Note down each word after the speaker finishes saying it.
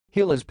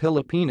Gilas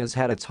Pilipinas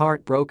had its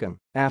heart broken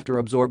after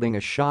absorbing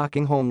a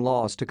shocking home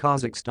loss to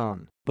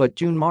Kazakhstan, but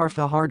June Mar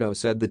Fajardo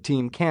said the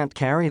team can't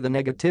carry the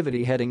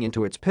negativity heading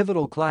into its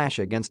pivotal clash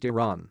against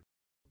Iran.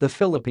 The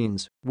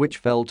Philippines, which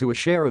fell to a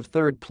share of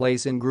third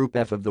place in Group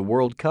F of the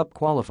World Cup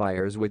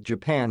qualifiers with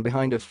Japan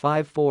behind a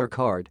 5-4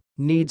 card,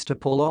 needs to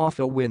pull off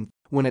a win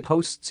when it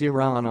hosts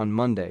Iran on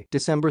Monday,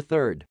 December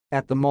 3,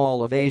 at the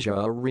Mall of Asia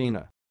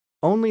Arena.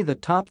 Only the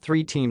top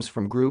 3 teams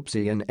from Group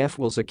C and F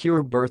will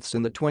secure berths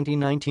in the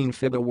 2019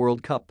 FIBA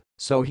World Cup,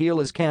 so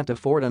Gilas can't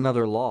afford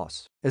another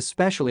loss,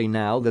 especially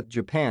now that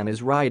Japan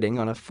is riding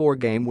on a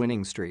 4-game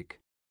winning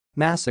streak.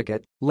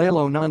 Masakit,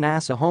 lalo na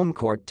nasa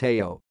homecourt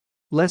tayo.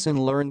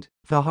 Lesson learned,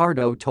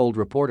 Fajardo told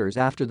reporters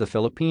after the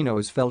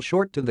Filipinos fell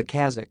short to the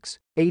Kazakhs,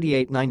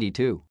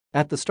 88-92,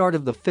 at the start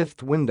of the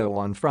 5th window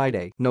on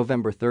Friday,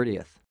 November 30.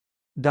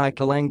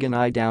 Kailangan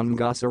I down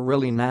nga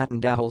sarili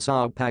natin dahil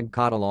sa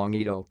pagkatalong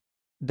ito.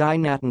 Di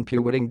natin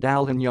puwedeng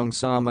dalhin yung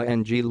sama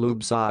ng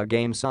loob sa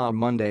game sa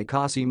Monday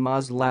kasi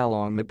mas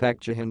lalong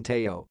maapektuhan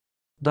tayo.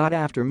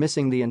 After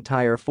missing the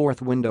entire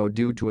 4th window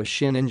due to a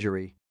shin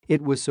injury,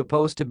 it was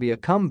supposed to be a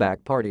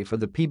comeback party for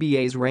the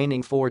PBA's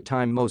reigning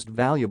 4-time most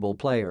valuable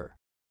player.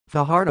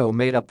 Fajardo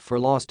made up for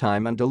lost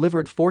time and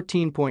delivered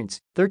 14 points,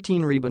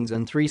 13 rebounds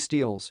and 3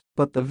 steals,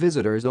 but the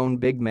visitors' own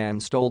big man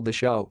stole the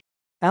show.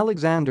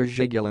 Alexander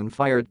Zhigulin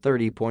fired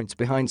 30 points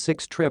behind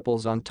 6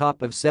 triples on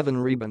top of 7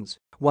 rebounds,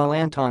 while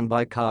Anton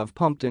Bykov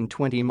pumped in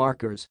 20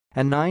 markers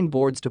and 9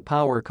 boards to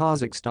power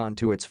Kazakhstan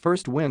to its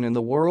first win in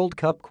the World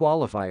Cup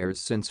qualifiers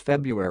since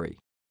February.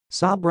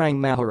 Sobrang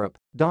maharap,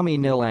 dami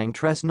nilang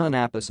tres na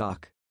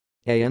napasak.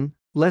 Ayan,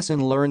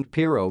 lesson learned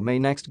pero may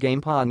next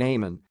game pa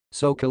naman,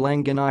 so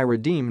kailangan I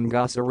redeem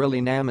nga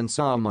sarili naman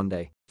sa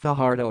Monday,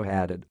 Fajardo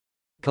added.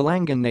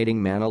 Kailangan nating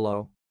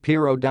manalo,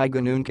 pero di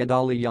ganun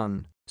kadali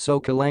yun,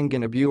 so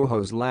kailangan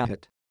abuhos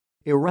lahat.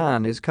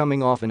 Iran is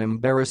coming off an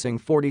embarrassing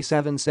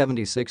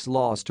 47-76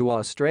 loss to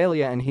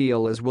Australia and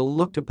Gilas will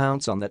look to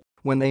pounce on that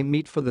when they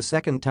meet for the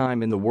second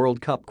time in the World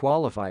Cup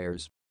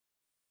qualifiers.